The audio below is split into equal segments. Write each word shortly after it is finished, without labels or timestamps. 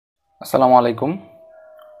আসসালামু আলাইকুম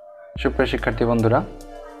সুপ্রিয় শিক্ষার্থী বন্ধুরা,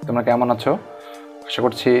 তোমরা কেমন আছো? আশা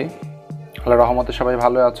করছি আল্লাহর রহমতে সবাই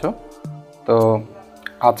ভালো আছো। তো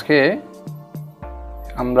আজকে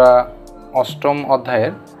আমরা অষ্টম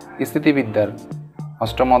অধ্যায়ের স্থিতিবিদ্যার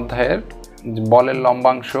অষ্টম অধ্যায়ের বলের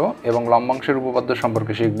লম্বাংশ এবং লম্বাংশের উপপাদ্য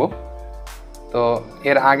সম্পর্কে শিখব। তো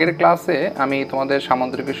এর আগের ক্লাসে আমি তোমাদের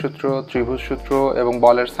সামুদ্রিক সূত্র, ত্রিভুজ সূত্র এবং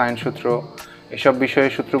বলের সাইন সূত্র এসব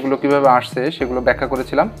বিষয়ের সূত্রগুলো কিভাবে আসছে সেগুলো ব্যাখ্যা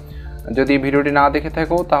করেছিলাম। যদি ভিডিওটি না দেখে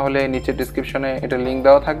থাকো তাহলে নিচে ডেসক্রিপশনে এটা লিঙ্ক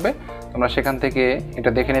দেওয়া থাকবে, তোমরা সেখান থেকে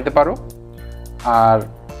এটা দেখে নিতে পারো। আর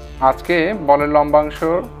আজকে বলের লম্বাংশ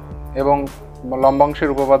এবং লম্বাংশের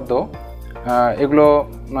উপপাদ্য এগুলো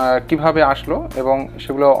কিভাবে আসলো এবং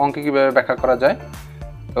সেগুলো অঙ্কে কীভাবে ব্যাখ্যা করা যায়,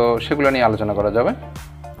 তো সেগুলো নিয়ে আলোচনা করা যাবে।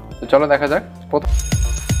 তো চলো দেখা যাক।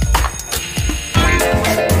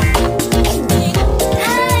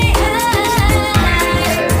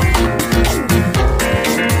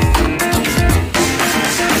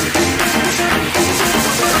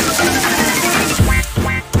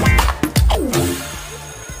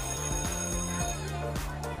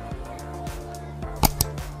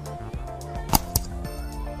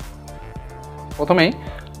 প্রথমেই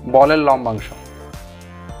বলের লম্বাংশ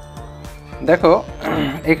দেখো,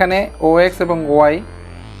 এখানে ও এক্স এবং ওয়াই,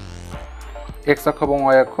 এক্স অক্ষ এবং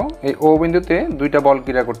ওয়াই অক্ষ, এই ও বিন্দুতে দুইটা বল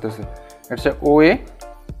ক্রিয়া করতেছে। এটা হচ্ছে ও এ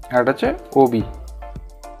আর এটা হচ্ছে ও বি।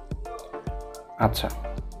 আচ্ছা,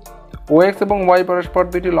 ও এক্স এবং ওয়াই পরস্পর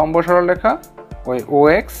দুইটি লম্ব সরলরেখা। ওই ও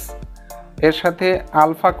এক্স এর সাথে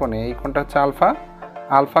আলফা কোণে, এই কোণটা হচ্ছে আলফা,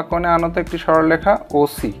 আলফা কোণে আনত একটি সরলরেখা ও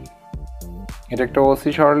সি। এটা একটা ও সি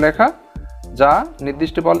সরলরেখা যা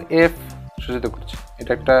নির্দিষ্ট বল এফ সূচিত করছে।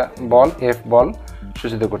 এটা একটা বল এফ বল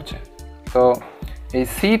সূচিত করছে। তো এই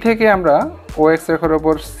সি থেকে আমরা ও এক্স রেখার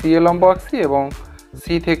ওপর সি এ লম্ব আঁকছি এবং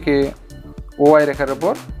সি থেকে ও আই রেখার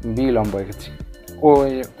ওপর বি লম্ব এঁকেছি, ও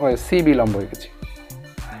সি বি লম্ব এঁকেছি।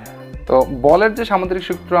 তো বলের যে সামুদ্রিক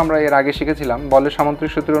সূত্র আমরা এর আগে শিখেছিলাম, বলের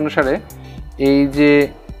সামুদ্রিক সূত্র অনুসারে এই যে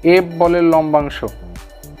এফ বলের লম্বাংশ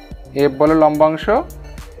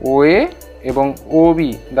ও এ এবং ও বি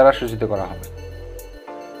দ্বারা সূচিত করা হবে।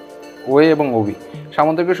 ও এ এবং ও বি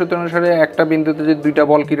সামুদ্রিক সূত্র অনুসারে একটা বিন্দুতে যদি দুইটা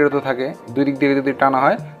বল ক্রিয়ারত থাকে, দুই দিক দিয়ে যদি টানা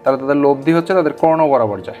হয় তাহলে তাদের লব্ধি হচ্ছে তাদের কর্ণ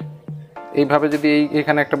বরাবর যায়। এইভাবে যদি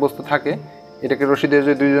এখানে একটা বস্তু থাকে, এটাকে রশি দিয়ে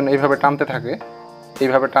যদি দুইজন এইভাবে টানতে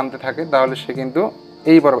থাকে তাহলে সে কিন্তু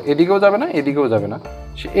এই বরাবর, এদিকেও যাবে না এদিকেও যাবে না,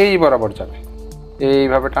 সে এই বরাবর যাবে।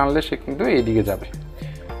 এইভাবে টানলে সে কিন্তু এইদিকে যাবে।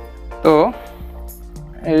 তো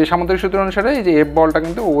এই সামুদ্রিক সূত্র অনুসারে এই যে এফ বলটা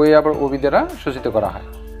কিন্তু ও এ আবার ও বি দ্বারা সূচিত করা হয়।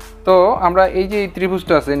 তো আমরা এই যে এই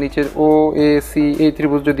ত্রিভুজটা আছে নিচের ও এ সি, এই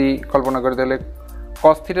ত্রিভুজ যদি কল্পনা করি তাহলে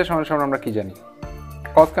কস থিটা সমান সমান আমরা কি জানি?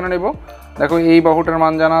 কস কেন নেব? দেখো, এই বাহুটার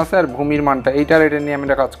মান জানা আছে আর ভূমির মানটা এইটার, এটা নিয়ে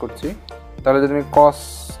আমরা কাজ করছি। তাহলে যদি আমি কস,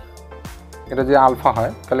 এটা যে আলফা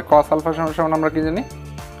হয় তাহলে কস আলফা সমান সমান আমরা কি জানি?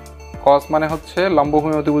 কস মানে হচ্ছে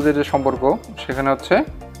লম্বভূমি অতিভুজের যে সম্পর্ক, সেখানে হচ্ছে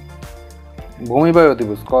ভূমি বাই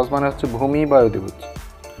অতিভুজ। কস মানে হচ্ছে ভূমি বাই অতিভুজ।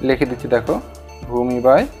 লিখে দিচ্ছি, দেখো, ভূমি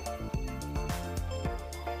বাই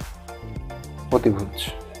অতিভুজ।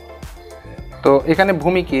 তো এখানে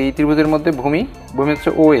ভূমি কি? এই ত্রিভুজের মধ্যে ভূমি হচ্ছে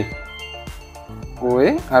ও এ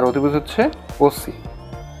আর অতিভুজ হচ্ছে ও সি।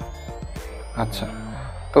 আচ্ছা,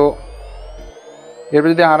 তো এরপর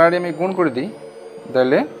যদি আর আর আমি গুণ করে দিই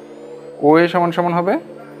তাহলে ও এ সমান সমান হবে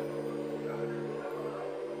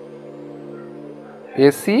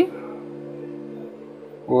এসি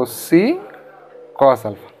ও সি কস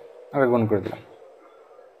আলফা, আর গুণ করে দিলাম।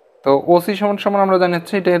 তো ও সি সমান সমান আমরা জানি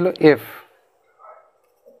হচ্ছে এটা হলো এফ,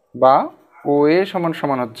 বা ও এ সমান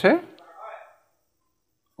সমান হচ্ছে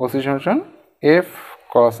ও সি সমান সমান এফ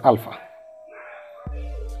কস আলফা।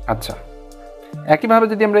 আচ্ছা, একইভাবে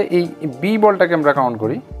যদি আমরা এই বি বলটাকে আমরা কাউন্ট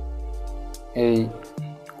করি, এই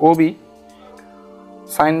ও বি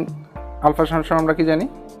সাইন আলফা সমান সমান আমরা কি জানি?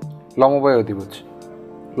 লম্ব বাই অতিভুজ।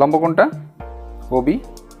 লম্ব কোনটা? ও বি,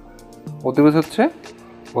 অতিভুজ হচ্ছে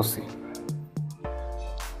ও সি।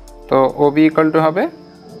 তো ও বি ইকুয়াল টু হবে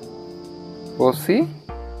ও সি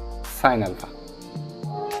সাইন আলফা,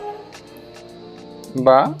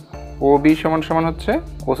 বা ও বি সমান সমান হচ্ছে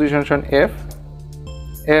ও সি সমান সমান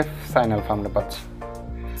এফ সাইন আলফা আমরা পাচ্ছি।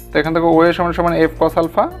 তো এখান থেকে ও এ সমান সমান এফ কস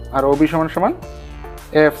আলফা আর ও বি সমান সমান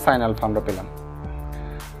এফ সাইন আলফা আমরা পেলাম।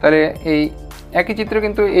 তাহলে এই একই চিত্র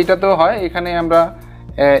কিন্তু এইটাতেও হয়। এখানে আমরা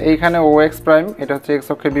এইখানে ও এক্স প্রাইম, এটা হচ্ছে এক্স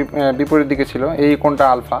অক্ষের বিপরীত দিকে ছিল, এই কোণটা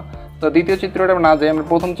আলফা। তো দ্বিতীয় চিত্রটা না যাই, আমরা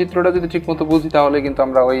প্রথম চিত্রটা যদি ঠিকমতো বুঝি তাহলে কিন্তু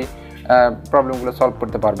আমরা ওই প্রবলেমগুলো সলভ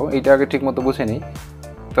করতে পারবো। এইটা আগে ঠিকমতো বুঝে নিই।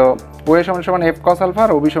 তো ও এ সমান সমান এফ কস আলফা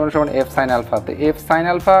আর ও বি সমান সমান এফ সাইন আলফা। তো F sine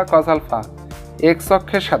alpha cos alpha x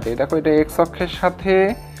অক্ষের সাথে, দেখো এটা এক্স অক্ষের সাথে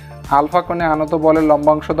আলফা কোণে আনত বলের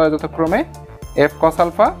লম্বাংশ দ্বয় যথাক্রমে এফ কস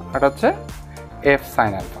আলফা আর হচ্ছে এফ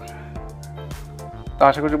সাইন আলফা। তো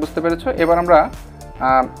আশা করি বুঝতে পেরেছো। এবার আমরা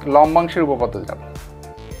লম্বাংশের উপপাদ্য যাব।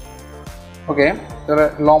 ওকে, তাহলে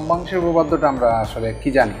লম্বাংশের উপপাদ্যটা আমরা আসলে কি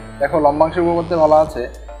জানি? দেখো, লম্বাংশের উপপাদ্যে বলা আছে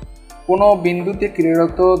কোনো বিন্দুতে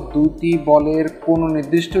ক্রিয়ারত দুটি বলের কোনো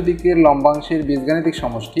নির্দিষ্ট দিকের লম্বাংশের বীজগাণিতিক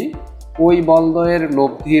সমষ্টি ওই বলদ্বয়ের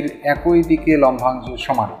লব্ধির একই দিকে লম্বাংশের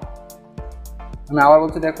সমান। আমি আবার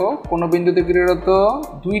বলছি, দেখো, কোনো বিন্দুতে ক্রিয়ারত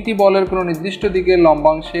দুইটি বলের কোনো নির্দিষ্ট দিকের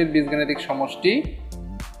লম্বাংশের বীজগাণিতিক সমষ্টি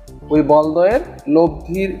ওই বলদ্বয়ের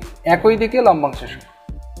লব্ধির একই দিকে লম্বাংশের সমান।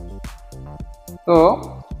 তো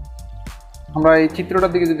আমরা এই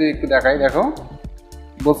চিত্রটার দিকে যদি একটু দেখাই, দেখো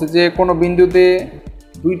বলছে যে কোনো বিন্দুতে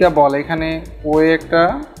দুইটা বল, এখানে ও একটা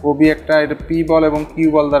ও বি একটা, এটা পি বল এবং কিউ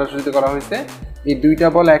বল দ্বারা সূচিত করা হয়েছে। এই দুইটা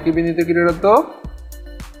বল একই বিন্দুতে ক্রিয়ারত,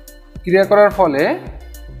 ক্রিয়া করার ফলে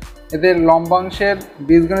এদের লম্বাংশের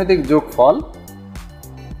বীজগাণিতিক যোগফল,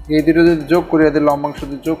 এই দুটো যদি যোগ করি, এদের লম্বাংশ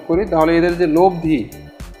যদি যোগ করি, তাহলে এদের যে লব্ধি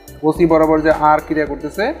ওসি বরাবর যে আর ক্রিয়া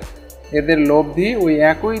করতেছে, এদের লব্ধি ওই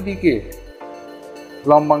একই দিকে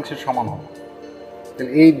লম্বাংশের সমান হবে।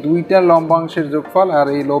 তাহলে এই দুইটা লম্বাংশের যোগফল আর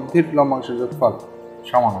এই লব্ধির লম্বাংশের যোগফল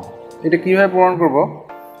সমান হবে। এটা কীভাবে প্রমাণ করব?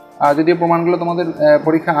 যদিও প্রমাণগুলো তোমাদের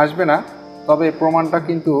পরীক্ষা আসবে না, তবে প্রমাণটা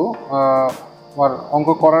কিন্তু আমার অঙ্ক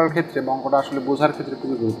করার ক্ষেত্রে বা অঙ্কটা আসলে বোঝার ক্ষেত্রে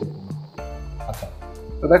খুবই গুরুত্বপূর্ণ। আচ্ছা,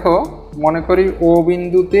 তো দেখো, মনে করি ও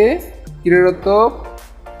বিন্দুতে ক্রিয়ারত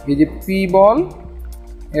এই যে পি বল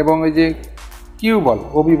এবং এই যে কিউ বল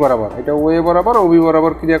ও বি বরাবর, এটা ও এ বরাবর ও বি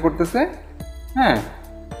বরাবর ক্রিয়া করতেছে। হ্যাঁ,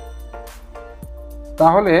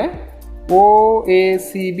 তাহলে ও এ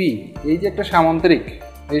সি বি এই যে একটা সামান্তরিক,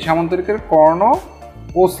 এই সামান্তরিকের কর্ণ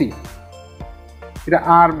ও সি, এটা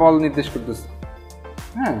আর বল নির্দেশ করতেছে।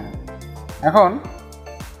 হ্যাঁ, এখন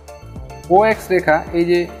ও এক্স রেখা, এই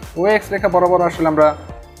যে ও এক্স রেখা বরাবর আসলে আমরা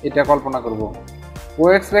এটা কল্পনা করব, ও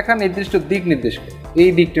এক্স রেখা নির্দিষ্ট দিক নির্দেশ করে, এই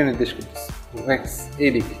দিকটা নির্দেশ করতেছে ও এক্স,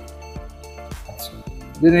 এই দিকে। আচ্ছা,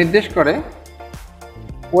 যদি নির্দেশ করে,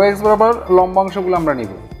 ও এক্স বরাবর লম্বাংশগুলো আমরা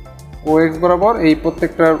নিব, ও এক্স বরাবর এই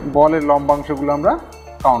প্রত্যেকটা বলের লম্বাংশগুলো আমরা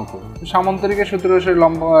কাউন্ট করব। সামান্তরিকের সূত্র অনুসারে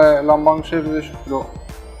লম্বাংশের যে সূত্র,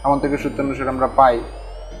 সামান্তরিকের সূত্র অনুসারে আমরা পাই,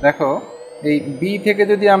 দেখো এই বি থেকে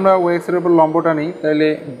যদি আমরা ও এক্সের উপর লম্বটা নিই, তাহলে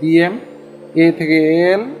বিএম, এ থেকে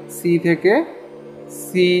এল, সি থেকে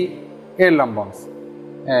সি এর লম্বাংশ,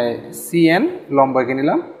 সি এন লম্ব এঁকে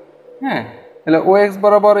নিলাম। হ্যাঁ, তাহলে ও এক্স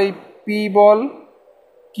বরাবর এই পি বল,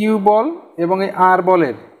 কিউ বল এবং এই আর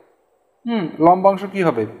বলের লম্বাংশ কি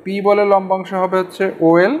হবে? পি বলের লম্বাংশ হবে হচ্ছে ও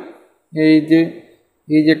এল, এই যে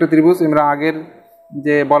একটা ত্রিভুজ, আমরা আগের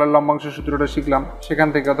যে বলের লম্বাংশ সূত্রটা শিখলাম সেখান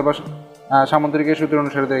থেকে, অথবা সামান্তরিকের সূত্র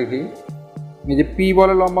অনুসারে দেখি, এই যে পি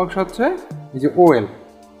বলের লম্বাংশ হচ্ছে এই যে ও এল,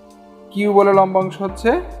 কিউ বলের লম্বাংশ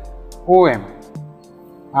হচ্ছে ও এম,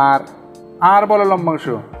 আর বলের লম্বাংশ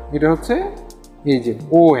এটা হচ্ছে এই যে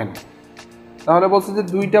ও এন। তাহলে বলছে যে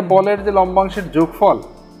দুইটা বলের যে লম্বাংশের যোগফল,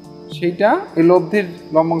 সেইটা এই লব্ধির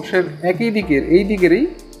লম্বাংশের একই দিকের, এই দিকেরই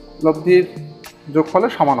লব্ধির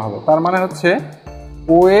যোগফলের সমান হবে। তার মানে হচ্ছে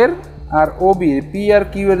ও এর আর ও বি, পি আর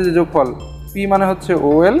কিউ এর যে যোগফল, পি মানে হচ্ছে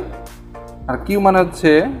ও এল আর কিউ মানে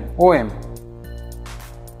হচ্ছে ও এম,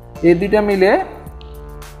 এই দুইটা মিলে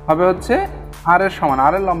হবে হচ্ছে আর এর সমান,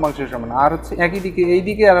 আর এর লম্বাংশের সমান, আর হচ্ছে একই দিকে, এই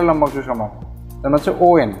দিকে আর এর লম্বাংশের সমান, তার হচ্ছে ও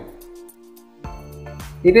এন।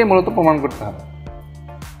 এটাই মূলত প্রমাণ করতে হবে।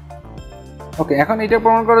 ওকে, এখন এটা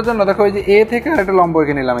প্রমাণ করার জন্য দেখো, এই যে এ থেকে আর একটা লম্ব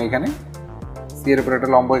এঁকে নিলাম, এইখানে সি এর উপর একটা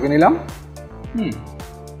লম্ব এঁকে নিলাম।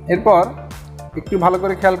 এরপর একটু ভালো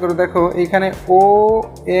করে খেয়াল করে দেখো, এইখানে ও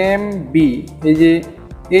এম বি, এই যে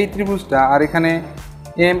এই ত্রিভুজটা, আর এখানে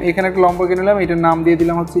এম, এখানে একটা লম্ব এঁকে নিলাম, এটার নাম দিয়ে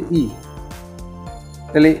দিলাম হচ্ছে ই।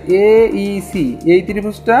 তাহলে এ ই সি এই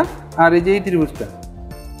ত্রিভুজটা আর এই যে এই ত্রিভুজটা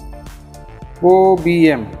ও বি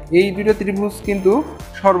এম, এই দুটো ত্রিভুজ কিন্তু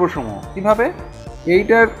সর্বসম। কিভাবে?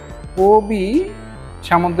 এইটার ও বি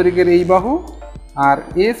সামান্তরিকের এই বাহু আর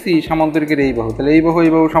এ সি সামান্তরিকের এই বাহু, তাহলে এই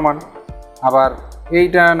বাহু সমান। আবার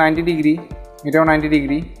এইটা 90 ডিগ্রি, এটাও 90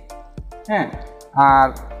 ডিগ্রি। হ্যাঁ, আর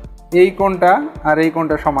এই কোণটা আর এই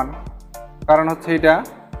কোণটা সমান, কারণ হচ্ছে এটা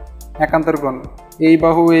একান্তর কোণ, এই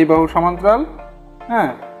বাহু সমান্তরাল।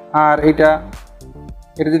 হ্যাঁ, আর এটা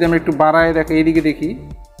যদি আমরা একটু বাড়ায় দেখি, এইদিকে দেখি,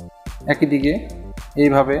 একই দিকে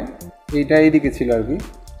এইভাবে, এইটা এইদিকে ছিল আর কি,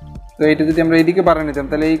 তো এইটা যদি আমরা এইদিকে বাড়ায় নিতাম,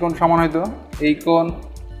 তাহলে এই কোণ সমান হইতো, এই কোণ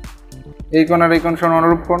আর এই কোণ সমান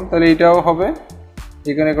অনুরূপ কোণ, তাহলে এইটাও হবে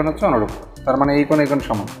এই কোণ হচ্ছে অনুরূপ, তার মানে এই কোণ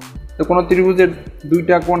সমান। তো কোনো ত্রিভুজের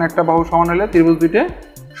দুইটা কোণ একটা বাহু সমান হলে ত্রিভুজ দুইটা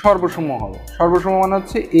সর্বসম হবে। সর্বসম মানে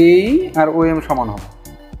হচ্ছে এই আর ও এম সমান হবে।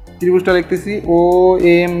 ত্রিভুজটা লিখতেছি ও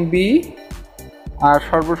এম বি, আর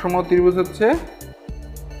সর্বসম ত্রিভুজ হচ্ছে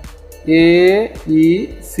এ ই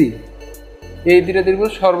সি। এই দুইটা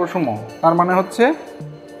ত্রিভুজ সর্বসম, তার মানে হচ্ছে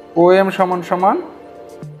OM সমান সমান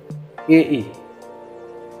AE।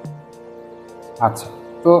 আচ্ছা,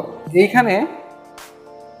 তো এইখানে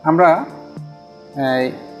আমরা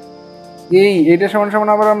এইটা সমান সমান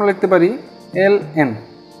আবার আমরা লিখতে পারি LN,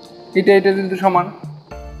 এটা কিন্তু সমান।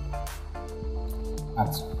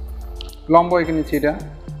 আচ্ছা, লম্ব এঁকে নিচ্ছি,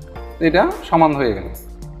 এটা সমান হয়ে গেল।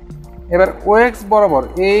 এবার OX বরাবর,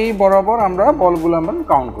 এই বরাবর আমরা বলগুলো আমরা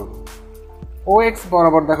কাউন্ট করব। OX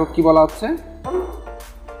বরাবর দেখো কি বলা হচ্ছে,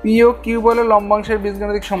 P ও Q বলে লম্বাংশের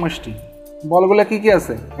বীজগাণিতিক সমষ্টি। বলগুলো কি কি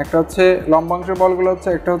আছে, একটা হচ্ছে লম্বাংশের বলগুলো হচ্ছে,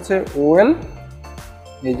 একটা হচ্ছে OL,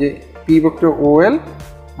 এই যে P ভেক্টর OL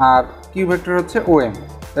আর Q ভেক্টর হচ্ছে OM।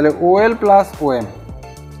 তাহলে OL প্লাস OM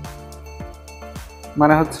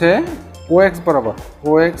মানে হচ্ছে OX বরাবর,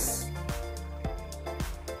 OX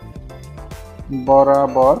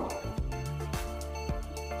বরাবর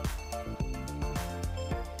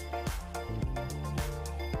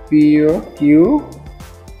P ও Q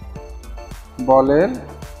বলের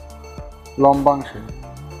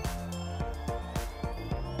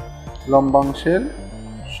লম্বাংশের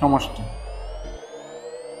সমষ্টি।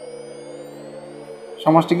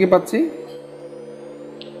 সমষ্টি কি পাচ্ছি,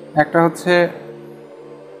 একটা হচ্ছে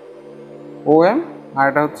OM আর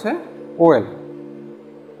এটা হচ্ছে OL।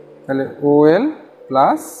 তাহলে OL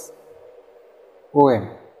প্লাস OM,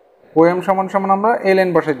 OM সমান সমান আমরা LN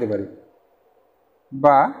বসাইতে পারি,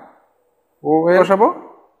 বা OL বসাবো,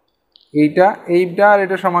 এইটা আর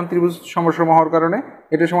এটা সমান, ত্রিভুজ সমসম হওয়ার কারণে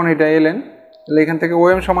এটা সমান এটা LN। তাহলে এখান থেকে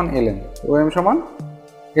OM সমান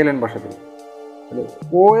LN বসাতে পারি। তাহলে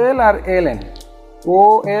OL আর LN,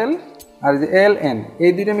 OL আর যে LN,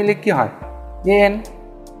 এই দুইটা মিলে কি হয় AN।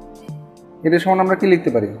 এটা সমান আমরা কি লিখতে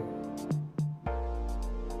পারি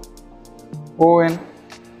ON।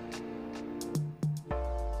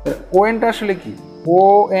 ONটা আসলে কি,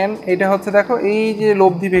 ON এটা হচ্ছে দেখো এই যে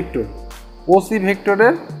লব্ধি ভেক্টর OC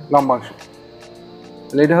ভেক্টরের লম্বাংশ।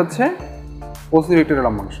 তাহলে এটা হচ্ছে OC ভেক্টরের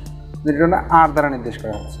লম্বাংশ, যেটা না R দ্বারা নির্দেশ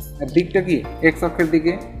করা হচ্ছে। আর দিকটা কি X অক্ষের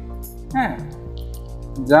দিকে, হ্যাঁ,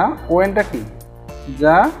 যা ONটা কি,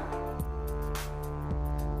 যা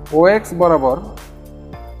OX বরাবর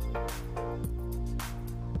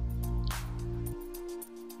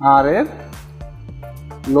R এর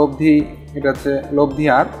লব্ধি, এটা হচ্ছে লব্ধি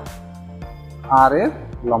R এর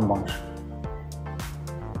লম্বাংশ।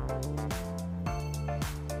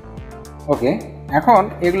 ওকে, এখন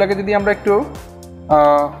এগুলাকে যদি আমরা একটু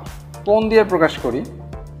কোণ দিয়ে প্রকাশ করি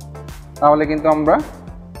তাহলে কিন্তু আমরা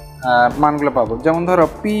মানগুলো পাবো। যেমন ধরো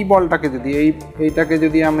P বলটাকে যদি এইটাকে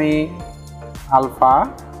যদি আমি আলফা,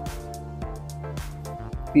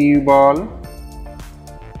 P বল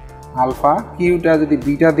আলফা, কিউটা যদি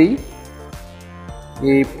বিটা দিই,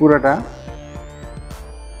 এই পুরোটা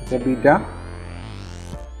এটা বিটা,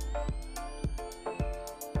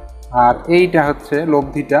 আর এইটা হচ্ছে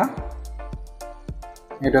লব্ধিটা,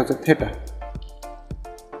 এটা হচ্ছে থেটা।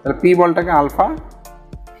 তাহলে P বলটাকে আলফা,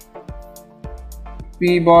 P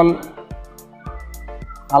বল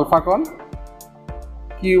আলফা কোণ,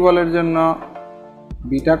 কিউ বলের জন্য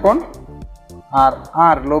বিটা কোণ, আর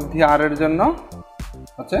আর লব্ধি আর এর জন্য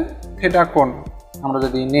হচ্ছে থেটা কোণ আমরা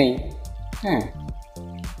যদি নেই। হ্যাঁ,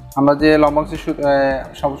 আমরা যে লম্বাংশের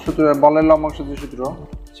সূত্র, বলের লম্বাংশের যে সূত্র,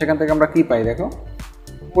 সেখান থেকে আমরা কি পাই দেখো,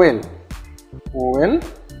 OL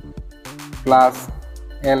প্লাস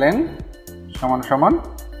LN সমান সমান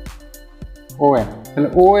ON। তাহলে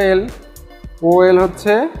OL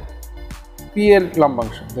হচ্ছে P এর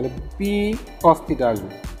লম্বাংশ, তাহলে P cos θ আসবে।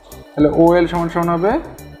 তাহলে OL সমান সমান হবে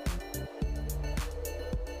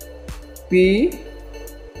P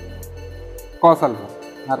cos আলফা।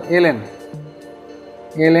 আর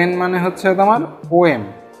LN মানে হচ্ছে তোমার OM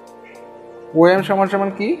সমান সমান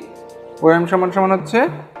কি, OM সমান সমান হচ্ছে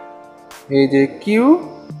এই যে Q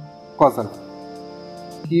cos alpha,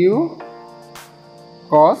 Q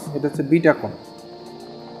cos, এটা হচ্ছে বিটা কোণ,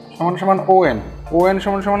 সমান সমান ON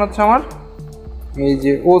সমান সমান হচ্ছে আমার এই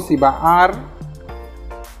যে OC বা R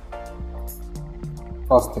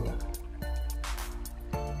cos θ।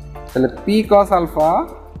 তাহলে P cos alpha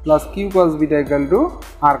plus Q cos beta equal to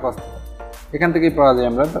R cos θ। এখান থেকেই পাওয়া যায়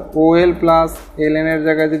আমরা OL প্লাস LN এর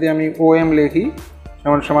জায়গায় যদি আমি OM লিখি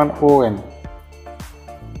সমান সমান OL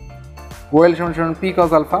সমান সমান P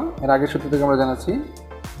cos আলফা, এর আগের সূত্র থেকে আমরা জানাচ্ছি।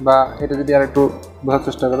 বা এটা যদি আর একটু বোঝার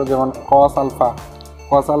চেষ্টা করো, যেমন cos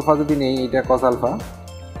আলফা যদি নেই, এটা cos আলফা,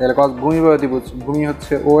 তাহলে cos ভূমি বা অতিভুজ, ভূমি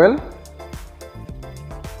হচ্ছে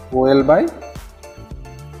OL বাই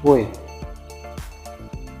OA।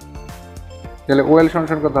 তাহলে OL সমান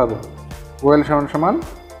সমান কত হবে, OL সমান সমান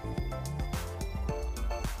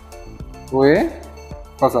OA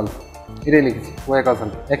cos আলফা। এটাই লিখেছি ওয়ে কস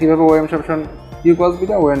আলফা। একইভাবে ও এম সমান কিউ কস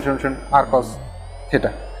বিটা, ও এন সমান আর কস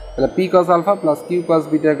থিটা। তাহলে P cos alpha plus Q cos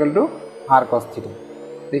beta equal to R cos theta.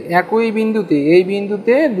 তো একই বিন্দুতে, এই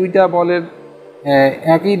বিন্দুতে দুইটা বলের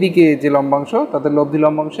একই দিকে যে লম্বাংশ তাদের লব্ধি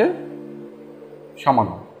লম্বাংশের সমান।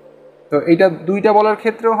 তো এইটা দুইটা বলের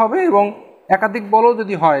ক্ষেত্রেও হবে এবং একাধিক বলও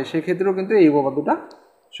যদি হয় সেক্ষেত্রেও কিন্তু এই উপপাদ্যটা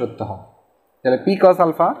সত্য হয়। তাহলে পি কস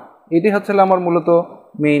আলফা এটি হচ্ছে আমার মূলত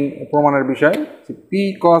মেইন প্রমাণের বিষয়, P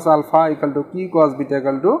cos alpha equal to Q cos beta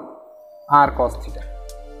equal to R cos theta.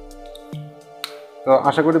 তো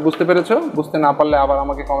আশা করি বুঝতে পেরেছো। বুঝতে না পারলে আবার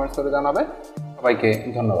আমাকে কমেন্টস করে জানাবে। সবাইকে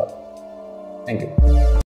ধন্যবাদ। Thank you.